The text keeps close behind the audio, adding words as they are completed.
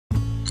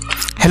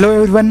Hello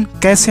everyone,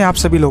 कैसे हैं आप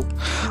सभी लोग।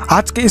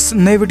 आज के इस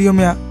नए वीडियो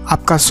में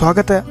आपका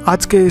स्वागत है।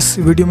 आज के इस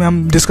वीडियो में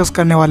हम डिस्कस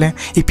करने वाले हैं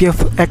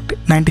EPFO एक्ट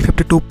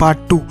 1952 पार्ट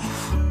 2।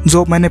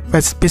 जो मैंने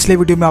पिछले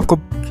वीडियो में आपको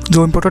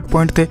जो इम्पोर्टेंट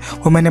पॉइंट थे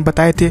वो मैंने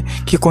बताए थे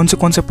कि कौन से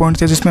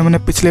पॉइंट थे, जिसमें मैंने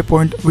पिछले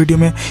पॉइंट वीडियो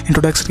में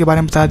इंट्रोडक्शन के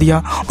बारे में बता दिया,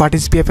 व्हाट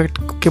इज़ EPFO एक्ट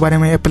के बारे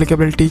में,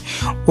 एप्लीकेबिलिटी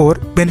और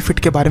बेनिफिट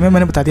के बारे में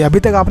मैंने बता दिया। अभी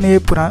तक आपने ये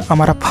पूरा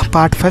हमारा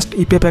पार्ट फर्स्ट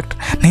EPFO एक्ट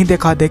नहीं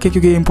देखे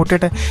क्योंकि ये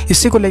इंपॉर्टेंट है।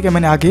 इसी को लेकर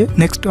मैंने आगे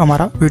नेक्स्ट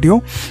हमारा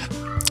वीडियो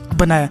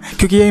बनाया,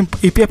 क्योंकि ये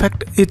EPFO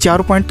एक्ट ये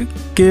चारों पॉइंट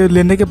के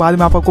लेने के बाद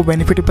में आपको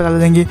बेनिफिट पता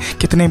चलेंगे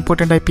कितने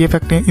इंपॉर्टेंट है EPFO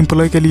एक्ट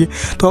एम्प्लॉय के लिए।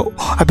 तो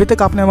अभी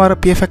तक आपने हमारा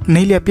EPFO एक्ट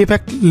नहीं लिया, EPFO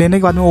एक्ट लेने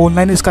के बाद में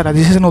ऑनलाइन इसका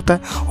रजिस्ट्रेशन होता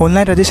है।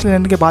 ऑनलाइन रजिस्ट्रेशन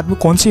लेने के बाद में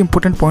कौन सी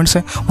इंपॉर्टेंट पॉइंट्स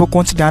हैं, वो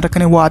कौन से ध्यान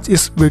रखने, वो आज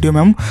इस वीडियो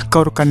में हम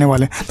कवर करने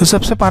वाले हैं। तो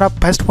सबसे हमारा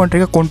फर्स्ट पॉइंट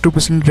रहेगा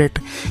कॉन्ट्रीब्यूशन रेट,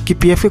 कि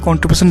PF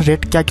कॉन्ट्रीब्यूशन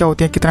रेट क्या क्या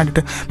होती है, कितना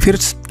फिर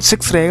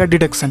 6 रहेगा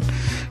डिडक्शन,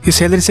 कि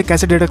सैलरी से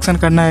कैसे डिडक्शन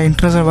करना है,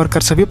 इंटरनेशनल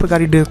वर्कर सभी प्रकार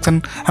की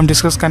डिडक्शन हम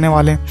डिस्कस करने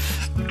वाले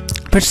हैं।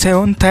 फिर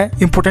 7th है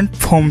इंपॉर्टेंट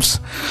फॉर्म्स,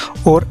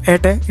 और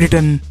 8 है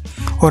रिटर्न,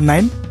 और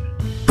 9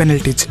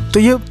 पेनल्टीज। तो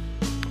ये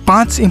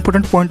 5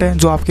 इंपॉर्टेंट पॉइंट हैं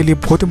जो आपके लिए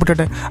बहुत इंपॉर्टेंट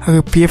है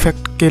अगर PF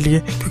एक्ट के लिए,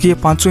 क्योंकि ये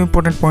 500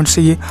 इंपॉर्टेंट पॉइंट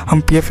से ये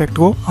हम PF एक्ट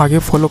को आगे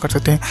फॉलो कर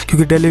सकते हैं,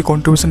 क्योंकि डेली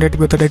कॉन्ट्रीब्यूशन रेट भी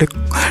होता है,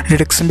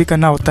 डिडक्शन भी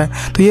करना होता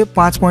है। तो ये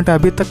 5 पॉइंट है।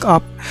 अभी तक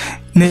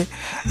आपने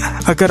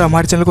अगर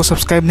हमारे चैनल को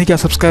सब्सक्राइब नहीं किया,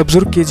 सब्सक्राइब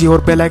जरूर कीजिए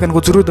और बेल आइकन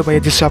को जरूर दबाइए,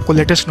 जिससे आपको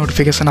लेटेस्ट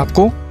नोटिफिकेशन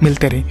आपको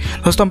मिलते रहे।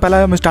 दोस्तों, हम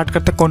पहला हम स्टार्ट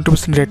करते हैं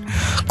कॉन्ट्रीब्यूशन रेट।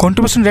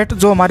 कॉन्ट्रीब्यूशन रेट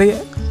जो हमारे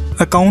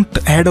अकाउंट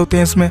हेड होते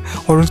हैं इसमें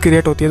और उनकी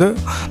रेट होती है,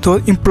 तो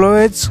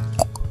एम्प्लॉयज़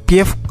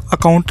PF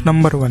अकाउंट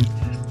नंबर 1,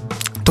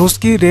 तो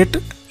उसकी रेट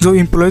जो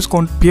एम्प्लॉयज़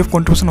PF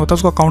कॉन्ट्रीब्यूशन होता है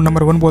उसको अकाउंट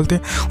नंबर 1 बोलते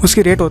हैं।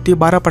 उसकी रेट होती है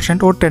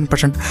 12% और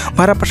 10%।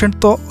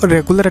 12% तो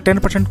रेगुलर है,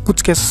 10%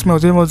 कुछ केसेस में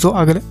होते हैं, जो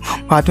अगले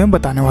बाद में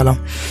बताने वाला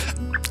हूँ।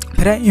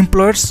 फिर है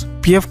employers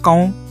PF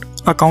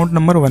account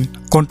number 1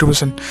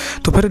 contribution.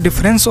 तो फिर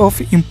difference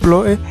of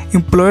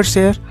employer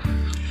share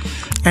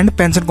and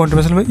pension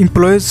contribution में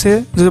एम्प्लॉयज़ से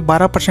जो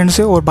 12%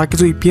 से और बाकी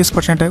जो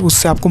EPS% है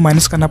उससे आपको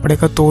माइनस करना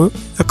पड़ेगा, तो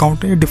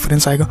अकाउंट में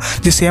डिफरेंस आएगा,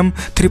 जिसे हम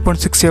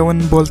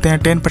 3.67 बोलते हैं।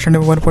 10%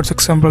 में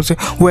 1.67 बोलते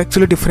हैं, वो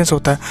एक्चुअली डिफरेंस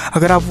होता है।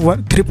 अगर आप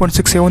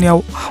 3.67 या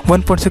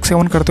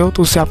 1.67 करते हो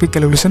तो उससे आपकी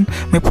कैलकुलेशन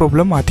में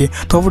प्रॉब्लम आती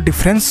है, तो वो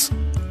डिफरेंस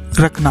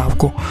रखना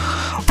आपको।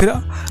 फिर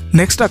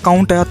नेक्स्ट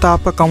अकाउंट आता है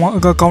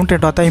आपका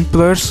अकाउंटेंट आता है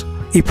एम्प्लॉयर्स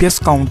EPS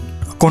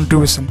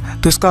कॉन्ट्रीब्यूशन,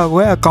 तो इसका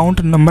हुआ है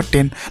अकाउंट नंबर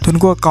 10, तो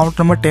उनको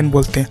अकाउंट नंबर 10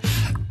 बोलते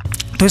हैं।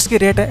 तो इसकी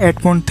रेट है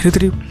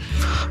 8.33।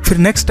 फिर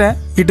नेक्स्ट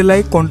है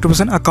इडलाई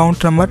कॉन्ट्रीब्यूशन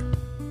अकाउंट नंबर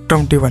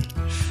 21,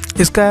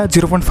 इसका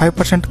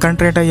 0.5%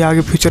 करंट रेट है। ये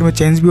आगे फ्यूचर में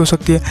चेंज भी हो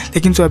सकती है,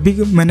 लेकिन जो अभी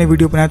मैंने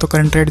वीडियो बनाया तो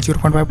करंट रेट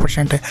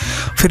 0.5% है।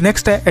 फिर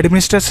नेक्स्ट है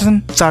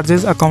एडमिनिस्ट्रेशन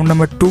चार्जेस अकाउंट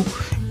नंबर 2,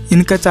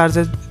 इनका चार्ज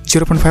है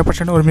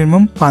 0.5% और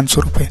मिनिमम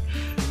 500 रुपये।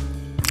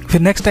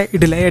 फिर नेक्स्ट है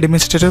इडलाई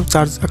एडमिनिस्ट्रेटिव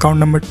चार्ज अकाउंट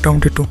नंबर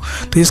 22,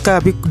 तो इसका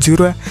अभी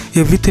 0 है।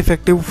 ये विथ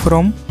इफेक्टिव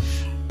फ्रॉम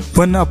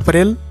 1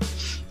 अप्रैल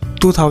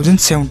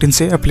 2017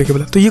 से एप्लीकेबल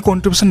है। तो ये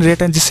कॉन्ट्रीब्यूशन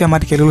रेट है जिससे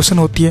हमारी कैलकुलेशन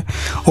होती है,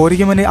 और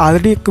ये मैंने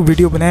ऑलरेडी एक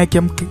वीडियो बनाया कि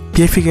हम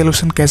PF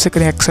कैलकुलेशन कैसे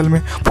करें एक्सेल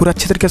में, पूरा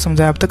अच्छी तरीके से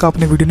समझाया। अब तक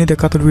आपने वीडियो नहीं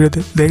देखा तो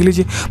वीडियो देख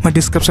लीजिए, मैं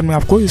डिस्क्रिप्शन में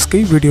आपको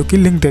इसकी वीडियो की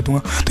लिंक दे दूँगा।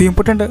 तो ये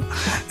इंपॉर्टेंट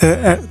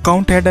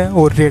अकाउंट हेड है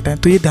और रेट है,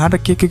 तो ये ध्यान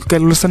रखिए क्योंकि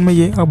कैलकुलेशन में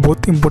ये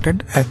बहुत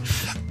इंपॉर्टेंट है।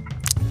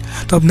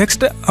 तो अब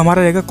नेक्स्ट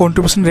हमारा रहेगा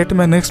कॉन्ट्रीब्यूशन रेट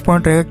में नेक्स्ट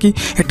पॉइंट रहेगा कि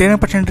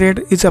 10%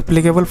 रेट इज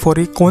अप्लीकेबल फॉर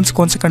ये कौन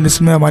से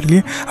कंडीशन में हमारे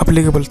लिए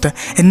अप्लीकेबल होता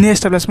है। Any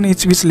establishment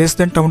etch which less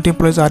than 20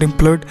 employees are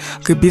employed,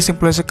 कि 20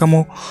 एम्प्लॉय से कम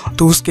हो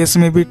तो उस केस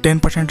में भी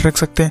 10% रख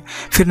सकते हैं।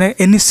 फिर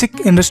any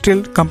sick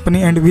industrial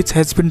company and which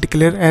has been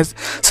declare as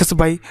such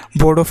by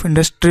board of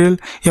industrial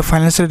या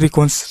फाइनेंशियल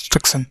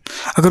रिकॉन्स्ट्रक्शन,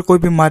 अगर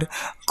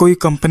कोई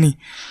कंपनी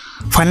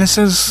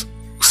फाइनेंशियल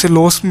से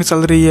लॉस में चल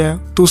रही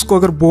है तो उसको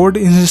अगर बोर्ड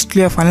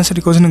इंडस्ट्रियल या फाइनेंशियल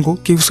रिकॉन्स्ट्रक्शन को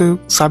कि उसे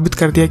साबित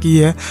कर दिया कि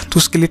ये है, तो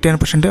उसके लिए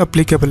 10%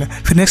 अप्लीकेबल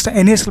है। फिर next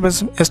any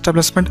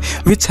establishment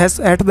which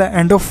has at the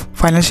end of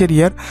financial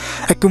year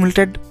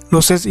accumulated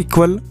losses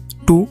equal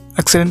to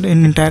accident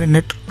in entire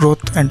net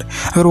growth and,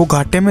 अगर वो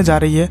घाटे में जा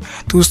रही है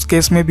तो उस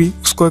केस में भी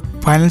उसको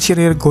फाइनेंशियल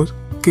ईयर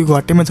कि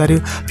घाटे में जा रही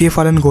है, PF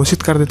वाले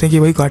घोषित कर देते हैं कि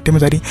भाई घाटे में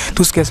जा रही है,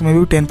 तो उस केस में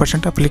भी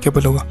 10%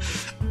 अप्लीकेबल होगा।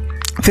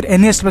 फिर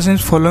एनी एस्टेब्लिशमेंट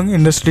फॉलोइंग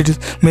इंडस्ट्रीज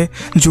में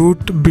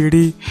jute,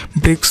 bidi,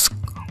 BRICS,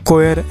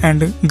 coir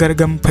and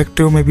गरगम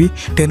फैक्ट्रियों में भी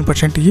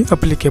 10% ये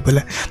अप्लीकेबल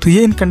है। तो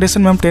ये इन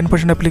कंडीशन में हम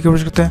 10%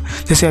 अप्लीकेबल करते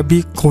हैं। जैसे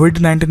अभी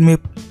कोविड-19 में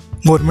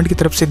गवर्नमेंट की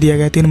तरफ से दिया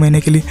गया 3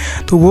 महीने के लिए,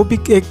 तो वो भी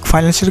एक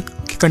फाइनेंशियल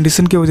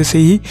कंडीशन की वजह से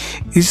ही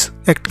इस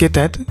एक्ट के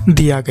तहत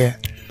दिया गया है।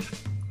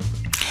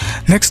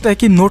 नेक्स्ट है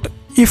कि note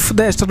if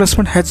the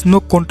establishment has no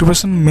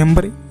contribution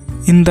member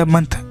in the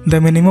month the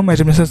minimum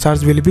administration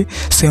charge will be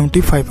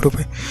 75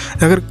 रुपये।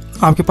 अगर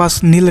आपके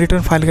पास नील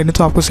रिटर्न फाइल करनी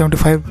तो आपको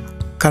 75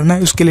 करना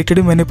है। उसके रिलेटेड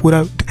मैंने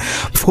पूरा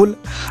फुल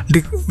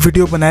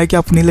वीडियो बनाया कि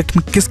आप नील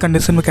रिटर्न किस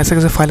कंडीशन में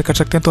कैसे फाइल कर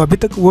सकते हैं। तो अभी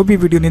तक वो भी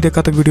वीडियो नहीं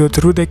देखा तो वीडियो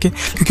जरूर देखें,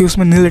 क्योंकि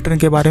उसमें नील रिटर्न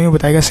के बारे में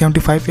बताएगा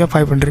 75 या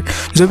 500।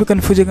 जो भी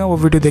कन्फ्यूजिंग है वो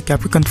वीडियो देख के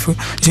आपकी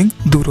कन्फ्यूजिंग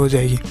दूर हो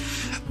जाएगी।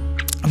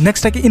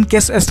 नेक्स्ट है कि in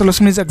case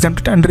establishment is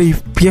exempted under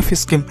EPF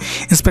scheme,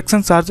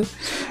 inspection charge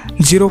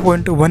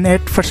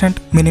 0.18%,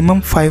 minimum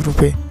 5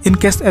 रुपये। In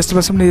case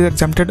establishment is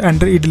exempted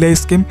under EDI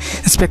scheme,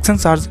 inspection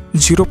charge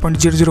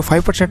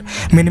 0.005%,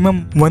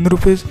 minimum 1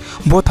 rupees,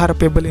 both are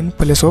payable in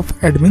place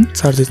of admin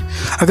charges.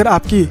 अगर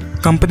आपकी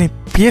company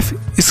PF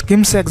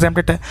scheme से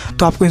exempted है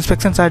तो आपको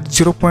inspection charge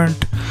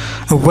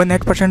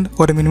 0.18%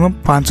 और minimum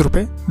 5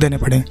 रुपये देने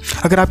पड़ेंगे।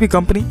 अगर आपकी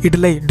company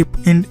EDI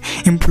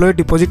employ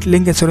deposit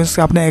link insurance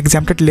से आपने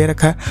एग्जेम्प्टेड ले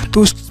रखा है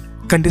तो उस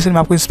कंडीशन में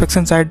आपको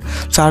इंस्पेक्शन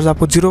चार्ज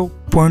आपको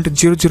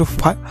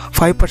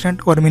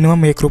 0.005% और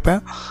मिनिमम 1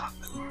 रुपया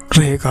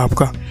रहेगा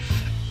आपका।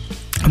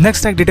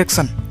 नेक्स्ट है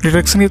डिडक्शन।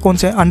 डिडक्शन के कौन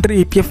से अंडर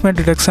EPF में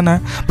डिडक्शन है,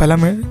 पहला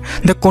में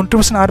the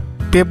contribution are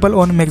payable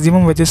on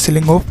maximum wages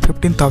ceiling of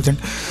 15,000।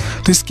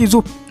 तो इसकी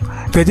जो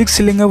वेजिक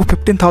सीलिंग है वो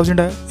 15,000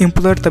 है।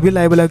 एम्प्लॉयर तभी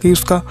लायबल है कि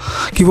उसका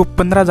कि वो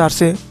 15,000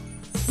 से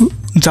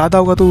ज़्यादा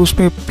होगा तो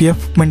उसमें PF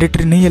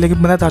मैंडेटरी नहीं है, लेकिन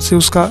 15,000 से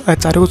उसका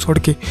HRA को छोड़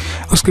के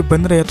उसके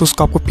बंद रहे तो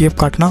उसका आपको PF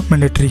काटना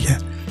मैंडेटरी है।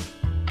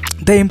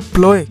 The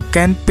employ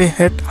can pay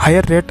at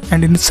higher rate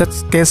and in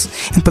such case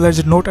employer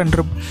is not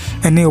under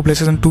any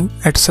obligation to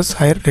at such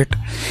higher rate.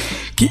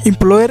 कि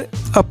एम्प्लॉयर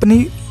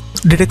अपनी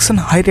डिडक्शन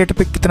हाई रेट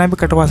पे कितना भी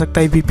कटवा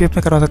सकता है, VPF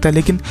में करवा सकता है,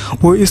 लेकिन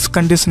वो इस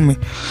कंडीशन में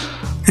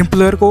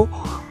एम्प्लॉयर को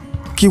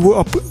कि वो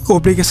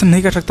ऑब्लिगेशन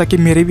नहीं कर सकता कि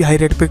मेरे भी हाई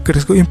रेट पे कर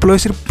सको। एम्प्लॉय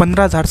सिर्फ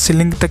 15,000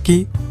 सीलिंग तक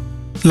की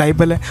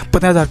लाइबल है,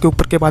 15,000 के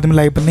ऊपर के बाद में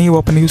लाइबल नहीं है, वो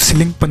अपनी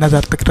सीलिंग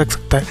 15,000 तक रख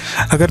सकता है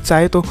अगर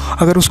चाहे तो।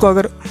 अगर उसको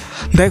the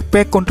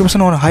pay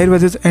contribution on higher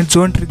wages and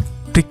joint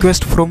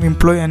request from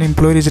employee and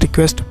employer is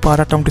request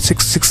para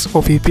 26(6)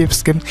 of EPF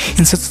scheme.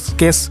 In such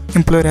case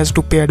employer has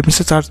to pay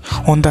admission charge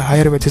on the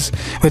higher wages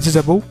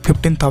above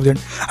 15,000.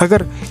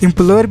 अगर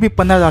employer भी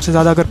 15,000 से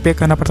ज़्यादा अगर पे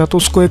करना पड़ता तो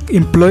उसको एक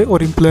एम्प्लॉय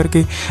और एम्प्लॉयर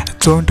की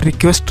जॉइंट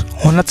रिक्वेस्ट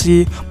होना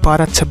चाहिए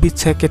पारा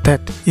 26(6) के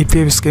तहत,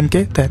 EPF स्कीम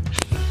के तहत।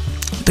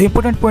 तो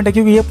इंपॉर्टेंट पॉइंट है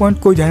क्योंकि ये पॉइंट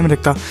कोई ध्यान में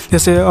रखता।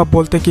 जैसे आप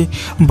बोलते हैं कि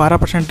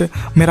 12%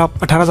 मेरा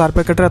 18,000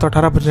 रुपये कट रहा है तो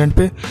 18%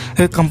 पे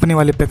कंपनी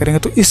वाले पे करेंगे,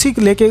 तो इसी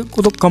को लेके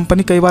तो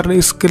कंपनी कई बार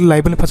इसके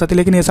लाइबल में फंसाती है,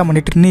 लेकिन ऐसा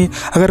मॉनिटरी नहीं है।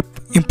 अगर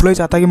एम्प्लॉय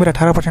चाहता है कि मेरा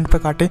 18% पे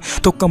काटे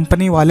तो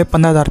कंपनी वाले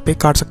 15,000 रुपये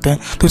काट सकते हैं।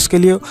 तो इसके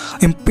लिए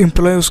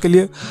एम्प्लॉय उसके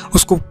लिए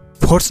उसको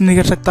फोर्स नहीं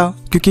कर सकता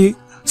क्योंकि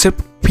सिर्फ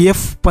PF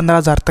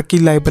 15,000 तक की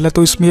लाइबल है।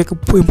 तो इसमें एक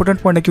इंपॉर्टेंट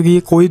पॉइंट है क्योंकि ये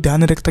कोई ध्यान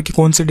नहीं रखता कि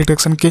कौन से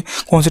डिडक्शन के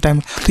कौन से टाइम।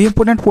 तो ये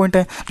इंपॉर्टेंट पॉइंट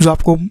है जो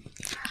आपको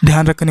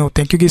ध्यान रखने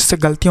होते हैं क्योंकि इससे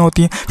गलतियां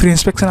होती हैं, फिर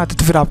इंस्पेक्शन आती है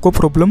तो फिर आपको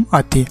प्रॉब्लम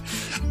आती है।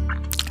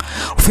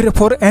 फिर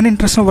for an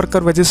international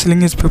worker wages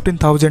ceiling is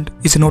 15,000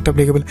 is not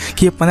applicable,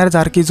 कि ये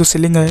 15,000 की जो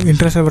सीलिंग है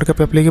इंटरनेशनल वर्कर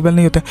पे एप्लीकेबल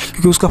नहीं होता है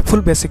क्योंकि उसका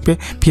फुल बेसिक पे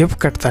PF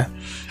कटता है।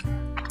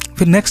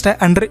 फिर नेक्स्ट है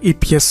under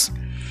EPS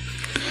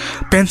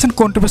pension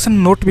contribution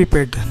not be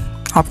paid.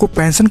 आपको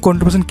पेंशन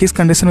कॉन्ट्रीब्यूशन किस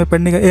कंडीशन में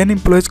पड़ने का, N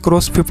employees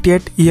cross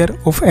 58 year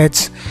of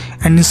as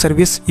and in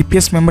service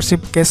EPS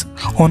membership case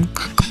on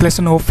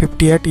completion of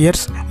 58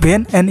 years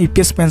when an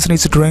EPS pension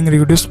is drawing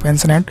reduce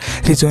pension and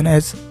rejoin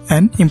as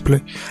an employ.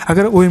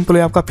 अगर वो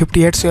employ आपका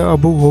 58 से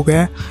above हो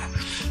गया है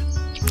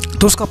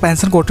तो उसका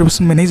pension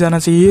contribution में नहीं जाना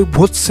चाहिए। ये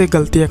बहुत से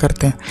गलतियाँ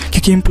करते हैं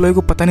क्योंकि एम्प्लॉय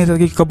को पता नहीं चलता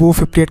कि कब वो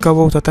 58 का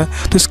वो हो जाता है।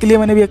 तो इसके लिए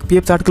मैंने भी एक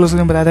PF चार्ट क्लास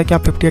में बताया था कि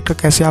आप 58 का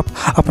कैसे आप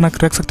अपना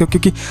रख सकते हो,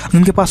 क्योंकि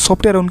उनके पास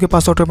सॉफ्टवेयर है, उनके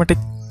पास ऑटोमेटिक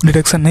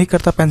डिडक्शन नहीं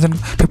करता पेंशन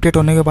 58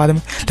 होने के बाद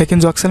में। लेकिन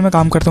जो एक्सेल में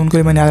काम करते हैं उनके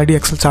लिए मैंने ऑलरेडी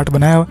एक्सेल चार्ट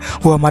बनाया हुआ,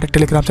 वो हमारे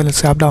टेलीग्राम चैनल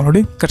से आप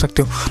डाउनलोडिंग कर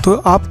सकते हो। तो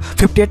आप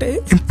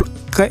 58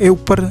 का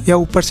ऊपर या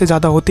ऊपर से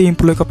ज़्यादा होते ही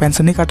एम्प्लॉय का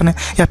पेंशन नहीं काटना है,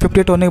 या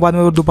 58 होने के बाद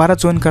में वो दोबारा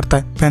ज्वाइन करता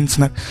है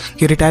पेंशनर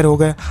कि रिटायर हो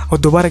गया और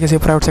दोबारा किसी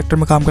प्राइवेट सेक्टर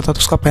में काम करता है तो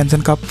उसका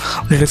पेंशन का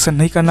डिडक्शन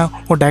नहीं करना,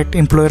 वो डायरेक्ट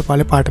एम्प्लॉयर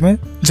वाले पार्ट में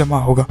जमा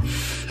होगा।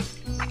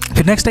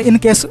 फिर नेक्स्ट है in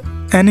case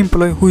N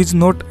employ who is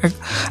not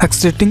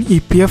accepting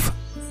EPF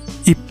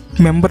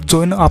member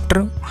join after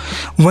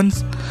 1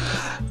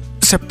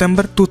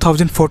 September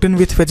 2014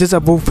 with wages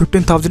above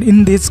 15,000.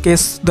 In this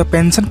case the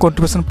pension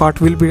contribution part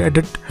will be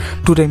added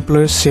to the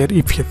employer's share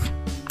EPF.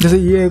 जैसे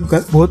ये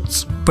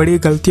बहुत बड़ी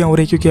गलतियाँ हो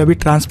रही क्योंकि अभी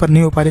transfer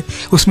नहीं हो पा रहे।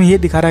 उसमें ये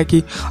दिखा रहा है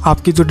कि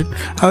आपकी जो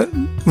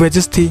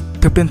वेजेस थी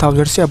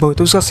 15,000 से अबव,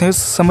 तो उसका सेंस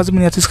समझ में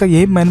नहीं आता। इसका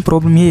यही मेन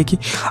प्रॉब्लम ये है कि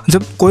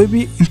जब कोई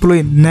भी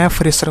एम्प्लॉय नया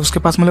फ्रेशर है उसके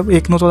पास मतलब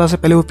 1/9/14 से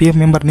पहले वो PF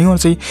मेंबर नहीं होना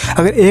चाहिए।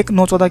 अगर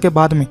 1/9/14 के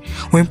बाद में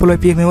वो एम्प्लॉय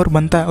PF मेंबर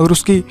बनता है और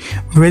उसकी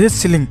वेजेस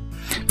सीलिंग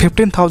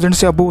 15,000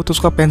 से अबव तो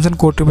उसका पेंशन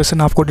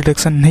कॉन्ट्रीब्यूशन आपको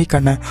डिडक्शन नहीं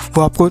करना है,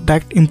 वो आपको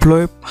डायरेक्ट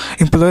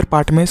एम्प्लॉयर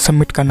पार्ट में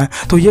सबमिट करना है।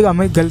 तो ये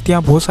हमें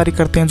गलतियां बहुत सारी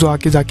करते हैं जो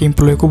आगे जाके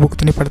एम्प्लॉय को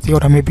भुगतनी पड़ती है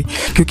और हमें भी,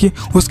 क्योंकि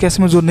उस केस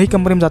में जो नई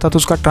कंपनी में जाता तो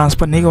उसका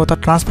ट्रांसफ़र नहीं होता।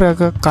 ट्रांसफ़र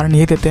का कारण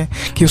ये देते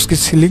हैं कि उसकी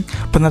सीलिंग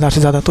 15,000 से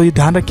ज़्यादा। तो ये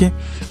ध्यान रखिए,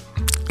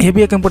 ये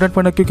भी एक इंपॉर्टेंट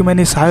पॉइंट है क्योंकि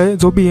मैंने सारे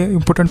जो भी है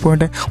इंपॉर्टेंट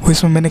पॉइंट है वो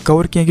इसमें मैंने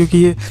कवर किए हैं, क्योंकि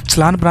ये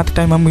चलान बनाते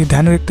टाइम हम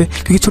ध्यान रखते हैं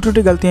क्योंकि छोटी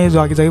छोटी गलतियाँ जो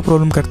आगे जाके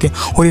प्रॉब्लम करती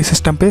हैं और ये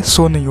सिस्टम पे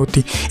शो नहीं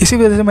होती। इसी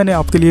वजह से मैंने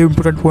आपके लिए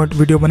इंपॉर्टेंट पॉइंट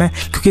वीडियो बनाया,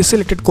 क्योंकि इससे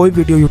रिलेटेड कोई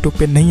वीडियो यूट्यूब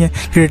पे नहीं है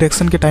कि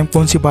डिडक्शन के टाइम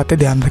कौन सी बातें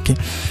ध्यान रखें।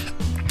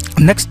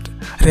 नेक्स्ट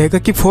रहेगा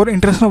कि for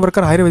international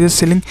worker higher wages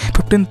ceiling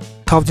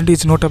 15,000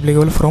 is not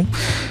applicable from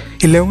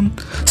 11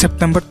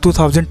 सितंबर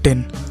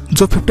 2010।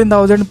 जो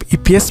 15,000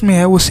 EPS में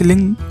है वो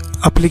सीलिंग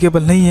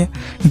अप्लीकेबल नहीं है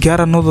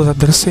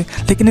 11/9/2010 से,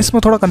 लेकिन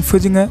इसमें थोड़ा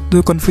कन्फ्यूजिंग है।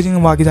 जो कन्फ्यूजिंग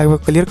है वो आगे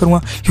जाकर क्लियर करूँगा,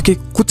 क्योंकि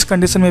कुछ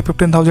कंडीशन में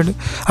 15,000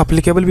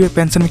 अप्लीकेबल भी है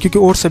पेंशन में, क्योंकि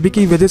और सभी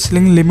की वजह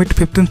सीलिंग लिमिट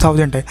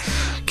 15,000 है,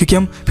 क्योंकि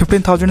हम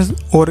 15,000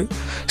 और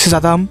से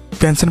ज़्यादा हम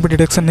पेंशन पर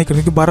डिडक्शन नहीं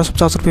करेंगे, क्योंकि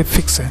 1250 रुपये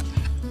फिक्स है।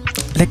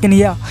 लेकिन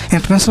यह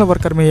इंटरनेशनल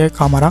वर्कर में यह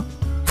हमारा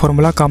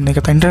फॉर्मूला काम नहीं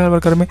करता। इंटरनल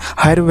वर्कर में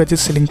हायर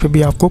वेजेस सीलिंग पे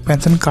भी आपको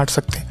पेंशन काट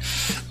सकते हैं।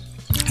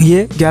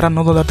 ये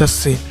 11/9/2010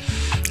 से।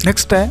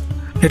 नेक्स्ट है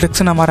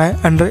डिडक्शन हमारा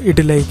है अंडर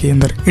ईडीआई के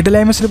अंदर।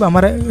 ईडीआई में सिर्फ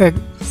हमारा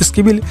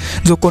इसकी भी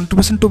जो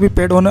contribution to be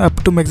paid on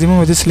up to maximum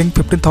wages ceiling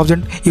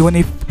 15,000 even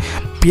if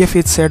PF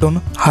is set on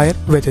higher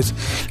wages,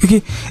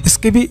 क्योंकि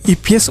इसके भी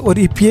EPS और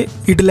EPA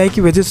ईडीआई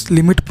की वेजेस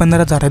लिमिट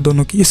 15,000 है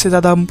दोनों की, इससे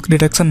ज़्यादा हम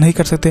डिडक्शन नहीं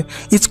कर सकते।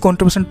 Etch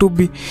contribution to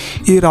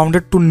be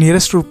rounded to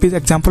nearest rupees.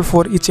 Example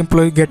for each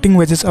employ getting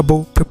wages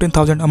above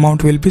 15,000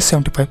 amount will be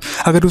 75।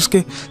 अगर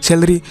उसके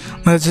सैलरी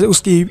मतलब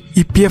उसकी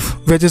EPF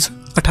वेजेस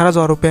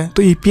 18,000 रुपये है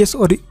तो EPS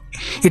और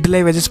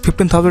ईडीआई वेजेस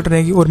 15,000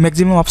 रहेगी और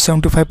मैक्सिमम आप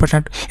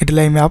 75%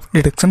 ईडीआई में आप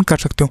डिडक्शन कर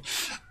सकते हो।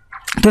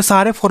 तो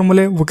सारे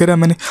फॉर्मूले वगैरह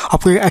मैंने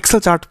आपको एक एक्सेल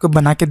चार्ट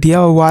बना के दिया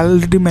हुआ,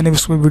 ऑलरेडी मैंने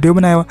उसमें वीडियो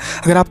बनाया हुआ।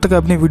 अगर आप तक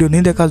अपनी वीडियो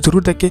नहीं देखा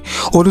ज़रूर देखें,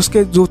 और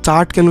उसके जो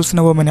चार्ट कैलकुलेशन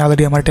है वो मैंने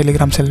ऑलरेडी हमारे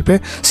टेलीग्राम चैनल पे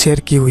शेयर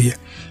की हुई है।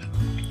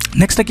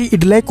 नेक्स्ट है कि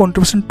EDI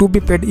contribution to be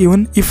paid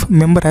even if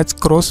member has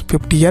cross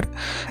 50 year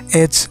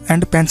as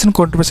and pension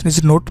contribution is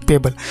not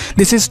payable.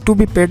 This is to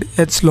be paid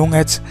as long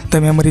as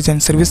the member is in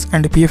service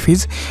and PF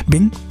is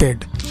being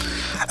paid.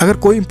 अगर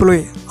कोई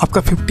employ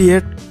आपका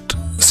 58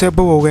 से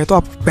above हो गया तो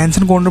आप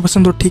pension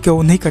contribution तो ठीक है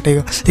वो नहीं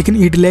कटेगा, लेकिन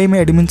ईडीआई में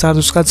एडमिन चार्ज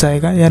उसका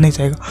जाएगा या नहीं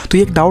जाएगा। तो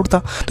ये एक डाउट था,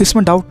 तो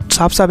इसमें डाउट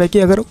साफ साफ है कि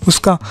अगर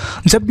उसका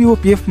जब भी वो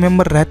PF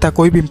मेंबर रहता है,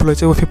 कोई भी एम्प्लॉय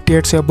चाहे वो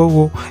 58 से अबव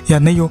हो या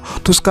नहीं हो,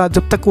 तो उसका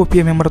जब तक वो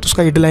PF मेंबर है तो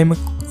उसका ईडीआई में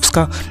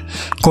उसका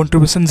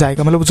कंट्रीब्यूशन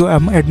जाएगा, मतलब जो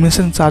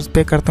एडमिशन चार्ज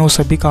पे करते हैं वो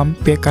सभी काम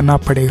पे करना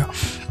पड़ेगा।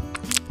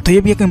 तो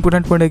ये भी एक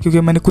इंपॉर्टेंट पॉइंट है, क्योंकि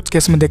मैंने कुछ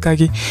केस में देखा है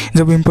कि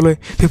जब एम्प्लॉय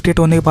 58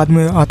 होने के बाद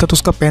में आता तो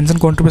उसका पेंशन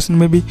कंट्रीब्यूशन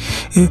में भी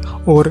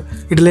और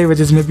ईडीआई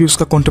वेजेस में भी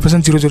उसका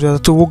कंट्रीब्यूशन 0 जाता,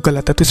 तो वो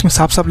गलत है। तो इसमें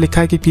साफ साफ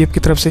लिखा है कि PF की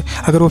तरफ से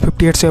अगर वो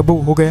 58 से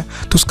अबव हो गया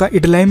तो उसका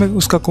ईडीआई में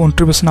उसका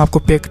कंट्रीब्यूशन आपको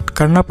पे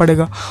करना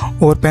पड़ेगा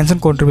और पेंशन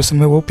कंट्रीब्यूशन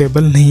में वो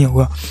पेबल नहीं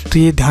होगा, तो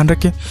ये ध्यान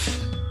रखें।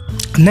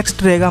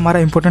 नेक्स्ट रहेगा हमारा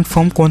इंपॉर्टेंट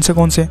फॉर्म कौन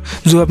से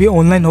जो अभी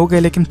ऑनलाइन हो गए,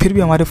 लेकिन फिर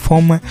भी हमारे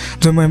फॉर्म है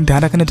जो हम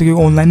ध्यान रखना, तो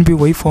क्योंकि ऑनलाइन भी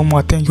वही फॉर्म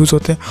आते हैं यूज़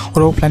होते हैं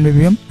और ऑफलाइन में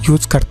भी हम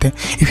यूज़ करते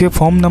हैं। EPF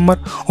फॉर्म नंबर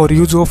और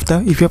use of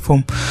the EPF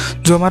form.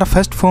 जो हमारा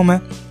फर्स्ट फॉर्म है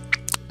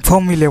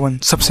फॉर्म 11,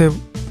 सबसे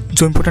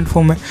जो इंपॉर्टेंट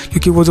फॉर्म है,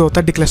 क्योंकि वो जो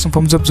होता है डिक्लेरेशन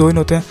फॉर्म जब ज्वाइन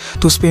होते हैं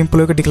तो उस पर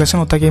एम्प्लॉय का डिक्लेरेशन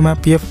होता है कि मैं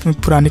PF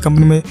पुरानी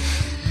कंपनी में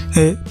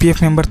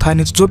PF मेंबर था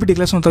नहीं, जो भी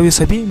डिक्लेरेशन होता है ये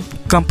सभी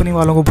कंपनी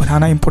वालों को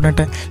भराना इंपॉर्टेंट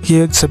है,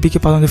 ये सभी के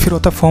पास होता है। फिर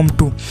होता है फॉर्म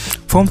 2।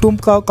 फॉर्म 2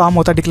 का काम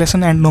होता है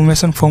declaration and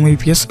nomination form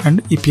EPS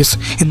and EPS,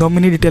 ये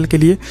नॉमिनी डिटेल के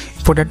लिए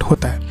इंपॉर्टेंट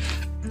होता है।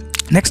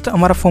 नेक्स्ट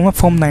हमारा फॉर्म है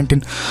form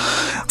 19,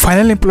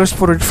 final employers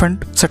for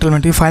refund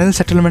settlement. ये फाइनल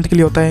सेटलमेंट के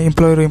लिए होता है,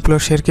 एम्प्लॉयर और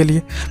एम्प्लॉयर शेयर के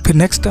लिए। फिर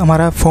नेक्स्ट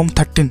हमारा form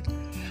 13,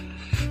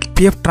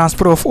 PF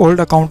transfer of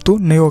old account to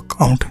new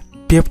account.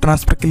 PF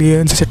transfer के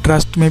लिए जैसे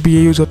ट्रस्ट में भी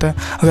ये यूज़ होता है।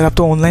 अगर आप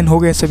तो ऑनलाइन हो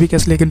गए सभी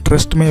केस, लेकिन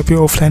ट्रस्ट में अभी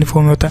ऑफलाइन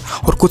फॉर्म में होता है,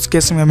 और कुछ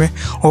केस में हमें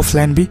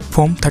ऑफलाइन भी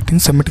फॉर्म 13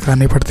 सबमिट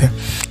कराने पड़ते हैं।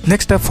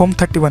 नेक्स्ट है फॉर्म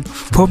 31।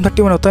 फॉर्म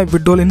 31 होता है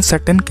withdrawal in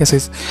certain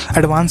cases,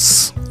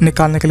 advance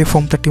निकालने के लिए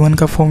फॉर्म 31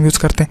 का फॉर्म यूज़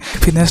करते हैं।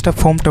 फिर नेक्स्ट है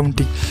फॉर्म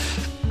 20,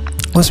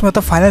 उसमें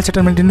होता है final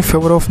settlement in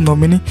favour of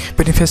nominee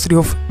beneficiary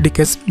of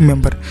decades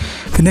member.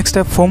 फिर नेक्स्ट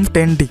है फॉर्म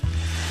 10D,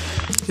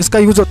 इसका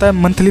यूज़ होता है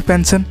मंथली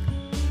पेंशन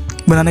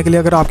बनाने के लिए।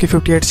 अगर आपकी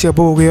 58 से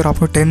अबव हो गई और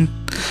आपने 10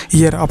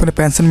 ईयर अपने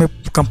पेंशन में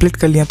कंप्लीट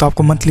कर लिया तो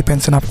आपको मंथली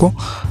पेंशन आपको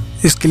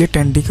इसके लिए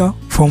 10D का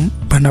फॉर्म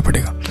भरना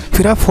पड़ेगा।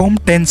 फिर आप फॉर्म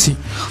 10C।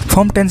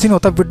 फॉर्म 10C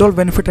होता है withdrawal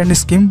benefit and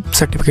scheme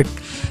certificate.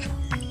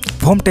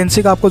 Form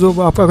 10C का आपको जो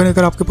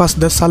अगर आपके पास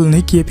 10 साल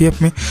नहीं किए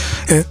PF में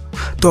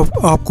तो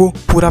आपको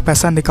पूरा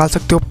पैसा निकाल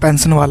सकते हो,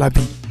 पेंशन वाला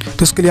भी।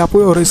 तो इसके लिए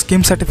आपको और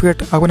स्कीम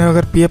सर्टिफिकेट, आपने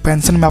अगर PF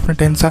पेंशन में आपने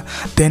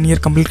 10 ईयर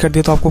कंप्लीट कर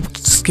दिया तो आपको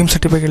स्कीम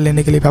सर्टिफिकेट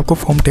लेने के लिए भी आपको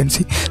फॉर्म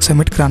 10C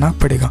सबमिट कराना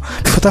पड़ेगा।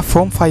 फिर होता है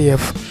form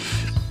 5F,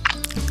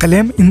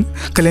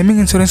 claiming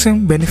insurance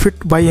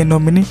benefit by a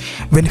nominee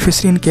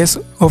beneficiary in case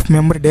of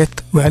member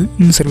death while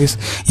in service।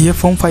 ये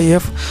फॉर्म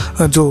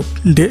 5F जो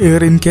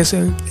अगर इन केस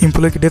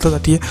एम्प्लॉय की डेथ हो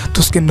जाती है तो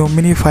उसके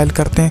नॉमिनी फाइल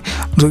करते हैं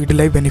जो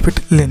ईडीआई बेनिफिट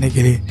लेने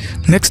के लिए।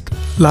 नेक्स्ट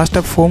लास्ट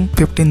है फॉर्म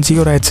 15G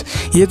और H।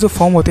 ये जो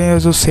फॉर्म होते हैं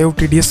जो सेव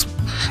TDS,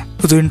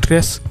 जो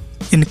इंटरेस्ट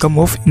इनकम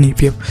ऑफ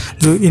EPF,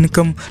 जो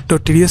इनकम तो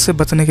TDS से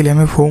बचने के लिए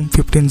हमें फॉर्म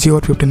 15G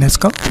और 15H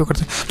का उपयोग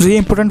करते हैं। जो ये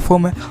इंपॉर्टेंट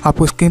फॉर्म है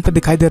आपको स्क्रीन पर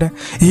दिखाई दे रहा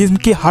है, ये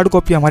इनकी हार्ड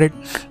कॉपी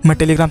मैं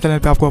टेलीग्राम चैनल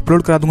पे आपको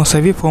अपलोड करा दूंगा,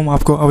 सभी फॉर्म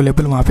आपको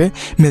अवेलेबल वहाँ पे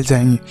मिल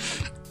जाएंगी।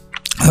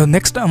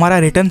 नेक्स्ट हमारा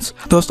रिटर्न्स।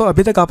 दोस्तों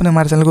अभी तक आपने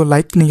हमारे चैनल को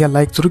लाइक नहीं किया,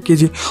 लाइक ज़रूर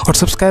कीजिए और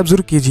सब्सक्राइब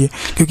जरूर कीजिए,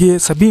 क्योंकि ये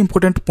सभी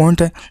इंपॉर्टेंट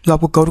पॉइंट है जो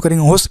आपको कवर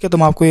करेंगे। हो सके तो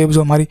मैं आपको ये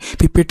जो हमारी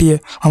PPT है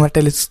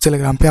हमारे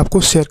टेलीग्राम पे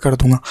आपको शेयर कर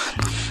दूंगा।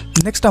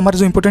 नेक्स्ट हमारा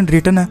जो इंपॉर्टेंट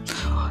रिटर्न है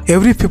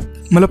एवरी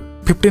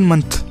 15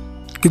 मंथ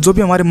कि जो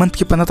भी हमारे मंथ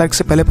की 15 तारीख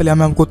से पहले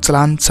हमें हमको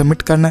चालान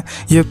सबमिट करना है,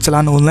 ये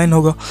चालान ऑनलाइन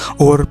होगा।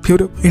 और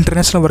फिर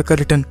इंटरनेशनल वर्कर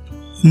रिटर्न,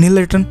 नील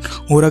रिटर्न,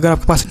 और अगर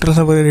आपके पास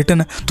इंटरनेशनल वर्कर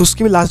रिटर्न है तो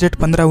उसकी भी लास्ट डेट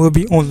 15 वो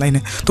भी ऑनलाइन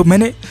है। तो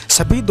मैंने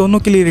सभी दोनों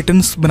के लिए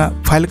रिटर्न्स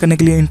फाइल करने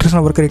के लिए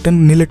इंटरनेशनल वर्कर रिटर्न,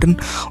 नील रिटर्न,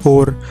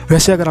 और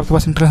वैसे अगर आपके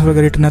पास इंटरनेशनल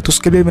वर्कर रिटर्न है तो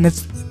उसके लिए मैंने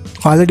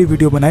ऑलरेडी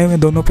वीडियो बनाए हुए हैं,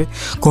 दोनों पे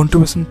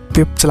कॉन्ट्रीब्यूशन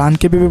पे चालान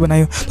के भी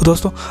बनाए हुए। तो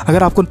दोस्तों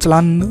अगर आपको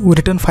चालान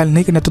रिटर्न फाइल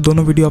नहीं करना है तो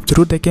दोनों वीडियो आप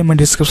जरूर देखें, मैं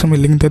डिस्क्रिप्शन में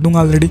लिंक दे दूंगा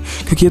ऑलरेडी,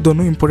 क्योंकि ये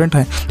दोनों इंपॉर्टेंट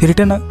है।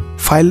 रिटर्न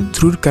फाइल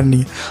जरूर करनी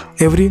है,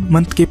 एवरी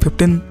मंथ की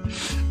 15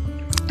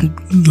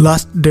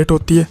 लास्ट डेट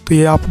होती है, तो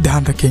ये आप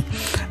ध्यान रखें।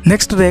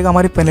 नेक्स्ट रहेगा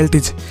हमारी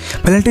पेनल्टीज।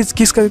 पेनल्टीज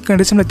किस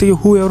कंडीशन में लगती है?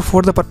 Who ever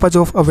for the purpose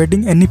of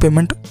avoiding any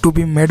payment to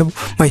be made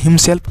by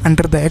himself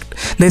under the act,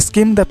 the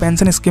scheme, the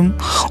pension scheme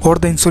और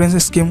the insurance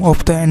scheme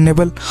of the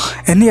enable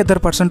any other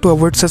person to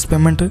avoid such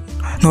payment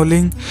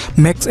नॉलिंग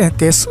makes a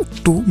case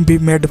to be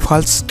made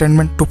false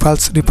statement to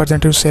false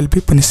representative shall be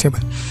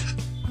punishable.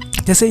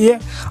 जैसे ये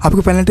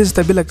आपको penalties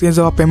तभी लगती है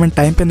जब आप payment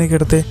time पे नहीं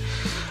करते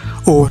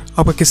और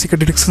आप किसी का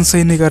डिडक्शन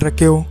सही नहीं कर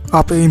रखे हो,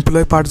 आप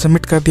एम्प्लॉय पार्ट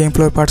सबमिट कर दिया,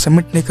 एम्प्लॉय पार्ट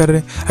सबमिट नहीं कर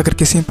रहे, अगर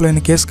किसी एम्प्लॉय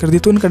ने केस कर दी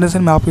तो उन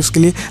कंडीशन में आप इसके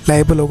लिए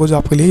लायबल होगा, जो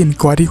आपके लिए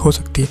इंक्वायरी हो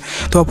सकती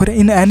है। तो अगर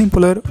in an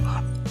employer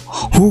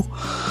who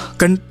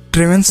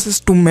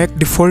कंट्रीवेंसेस to make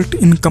default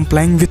in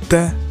complying with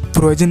the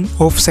provision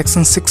of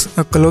section 6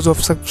 close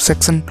of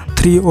section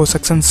 3 और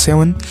section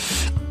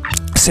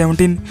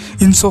 17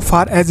 in so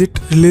far as it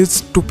relates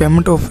to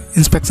payment of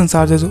inspection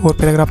charges or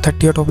paragraph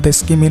 38 of the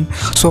scheme in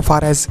so far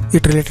as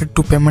it related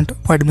to payment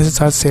or admission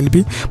charge shall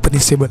be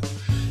punishable।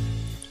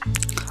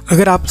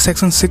 अगर आप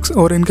section 6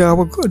 और इनका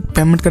आप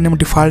payment करने में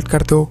default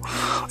करते हो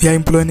या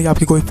एम्प्लॉय ने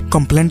आपकी कोई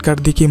कंप्लेंट कर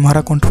दी कि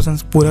हमारा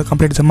कॉन्ट्रीब्यूशन पूरा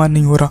कंप्लीट जमा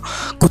नहीं हो रहा,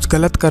 कुछ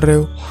गलत कर रहे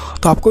हो,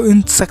 तो आपको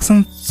इन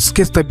सेक्शन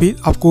के तभी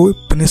आपको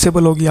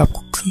पनिशेबल होगी,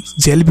 आपको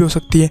जेल भी हो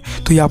सकती है।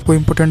 तो ये आपको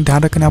इंपॉर्टेंट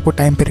ध्यान रखना है, आपको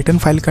टाइम पे रिटर्न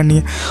फाइल करनी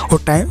है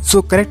और टाइम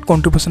जो करेक्ट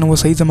कॉन्ट्रीब्यूशन है वो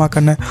सही जमा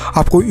करना है।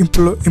 आपको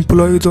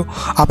एम्प्लॉय जो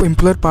आप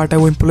एम्प्लॉयर पार्ट है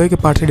वो एम्प्लॉय के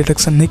पार्ट से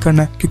डिडक्शन नहीं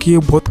करना है, क्योंकि ये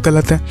बहुत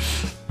गलत है।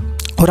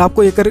 और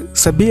आपको अगर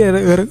सभी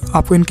अगर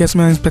आपको इन केस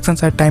में इंस्पेक्शन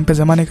चार्ज टाइम पे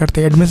जमा नहीं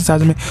करते, एडमिशन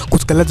चार्ज में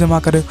कुछ गलत जमा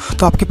करे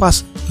तो आपके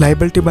पास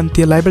लाइबिलिटी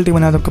बनती है। लाइबिलिटी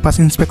बनाए तो आपके पास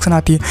इंस्पेक्शन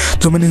आती है,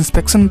 जो मैंने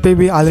इंस्पेक्शन पे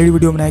भी ऑलरेडी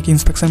वीडियो बनाया कि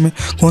इंस्पेक्शन में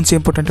कौन सी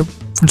इंपॉर्टेंट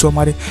जो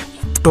हमारे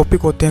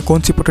टॉपिक होते हैं,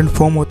 कौन सी इंपॉर्टेंट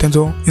फॉर्म होते हैं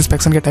जो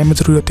इंस्पेक्शन के टाइम में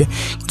जरूरी होते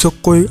हैं। जो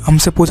कोई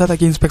हमसे पूछा था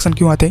कि इंस्पेक्शन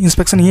क्यों आते हैं,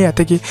 इंस्पेक्शन ये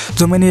आते हैं कि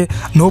जो मैंने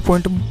 9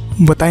 पॉइंट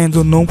बताए हैं,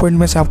 जो 9 पॉइंट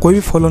में से आप कोई भी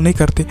फॉलो नहीं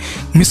करते,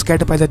 मिस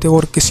कैट पाई जाती है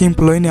और किसी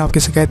एम्प्लॉय ने आपकी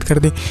शिकायत कर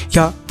दी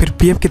या फिर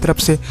पीएफ की तरफ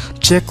से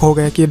चेक हो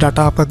गया कि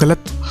डाटा आपका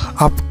गलत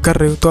आप कर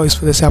रहे हो, तो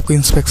इस वजह से आपको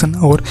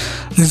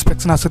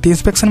इंस्पेक्शन आ सकती है।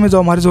 इंस्पेक्शन में जो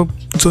हमारी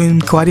जो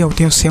इंक्वायरी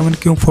होती है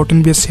 7Q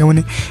 14B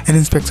 7A and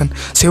inspection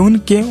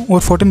 7K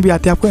और 14B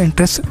आती है आपको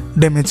इंटरेस्ट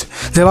डैमेज।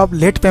 जब आप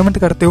लेट पेमेंट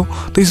करते हो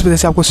तो इस वजह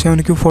से आपको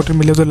 7Q 14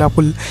 मिले, तो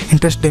आपको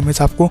इंटरेस्ट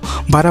डैमेज आपको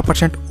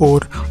 12%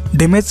 और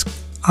डैमेज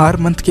हर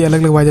मंथ की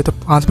अलग लगवाया जाए तो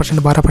 5%,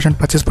 12%,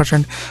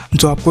 25%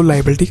 जो आपको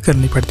लाइबिलिटी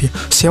करनी पड़ती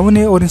है।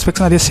 7A और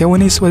इंस्पेक्शन आती है।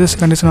 7A इस वजह से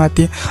कंडीशन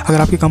आती है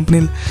अगर आपकी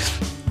कंपनी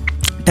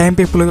टाइम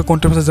पे एम्प्लॉय का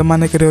कॉन्ट्रीब्यूशन जमा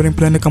नहीं करे और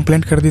एम्प्लॉय ने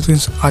कंप्लेंट कर दी तो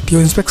आती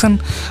है। इंस्पेक्शन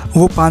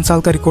वो 5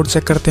 साल का रिकॉर्ड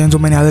चेक करते हैं, जो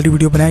मैंने ऑलरेडी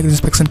वीडियो बनाया कि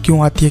इंस्पेक्शन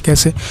क्यों आती है,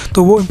 कैसे,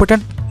 तो वो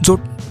इंपॉर्टेंट जो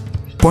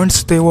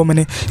पॉइंट्स थे वो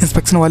मैंने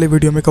इंस्पेक्शन वाले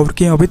वीडियो में कवर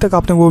किए। अभी तक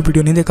आपने वो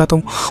वीडियो नहीं देखा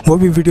तो वो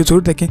भी वीडियो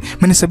जरूर देखें।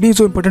 मैंने सभी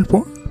जो इंपॉर्टेंट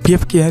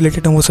पीएफ के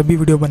रिलेटेड हैं वो सभी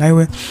वीडियो बनाए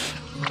हुए हैं।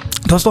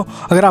 दोस्तों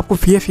अगर आपको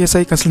पीएफ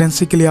ESI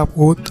कंसल्टेंसी के लिए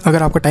आपको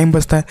अगर आपका टाइम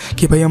बचता है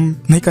कि भाई हम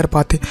नहीं कर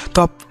पाते,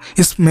 तो आप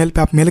इस मेल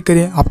पे आप मेल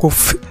करिए, आपको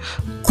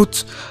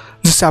कुछ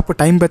जिससे आपको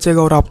टाइम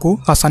बचेगा और आपको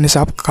आसानी से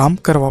आप काम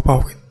करवा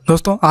पाओगे।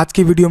 दोस्तों आज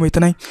की वीडियो में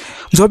इतना ही।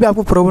 जो भी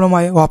आपको प्रॉब्लम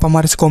आए वो आप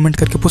हमारे से कमेंट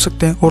करके पूछ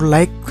सकते हैं और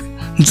लाइक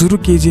जरूर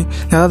कीजिए,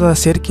 ज़्यादा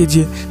शेयर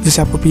कीजिए,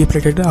 जिससे आपको पीएफ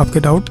रिलेटेड आपके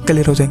डाउट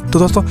क्लियर हो जाएंगे। तो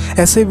दोस्तों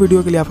ऐसे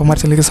वीडियो के लिए आप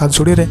हमारे चैनल के साथ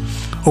जुड़े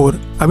रहें और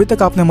अभी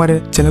तक आपने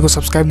हमारे चैनल को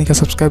सब्सक्राइब नहीं किया,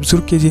 सब्सक्राइब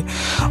जरूर कीजिए।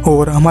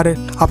 और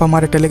आप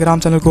हमारे टेलीग्राम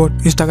चैनल को,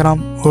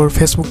 इंस्टाग्राम और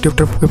फेसबुक,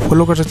 ट्विटर पर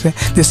फॉलो कर सकते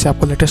हैं, जिससे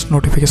आपको लेटेस्ट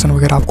नोटिफिकेशन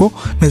वगैरह आपको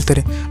मिलते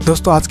रहे।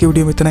 दोस्तों आज की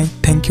वीडियो में इतना ही।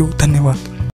 थैंक यू, धन्यवाद।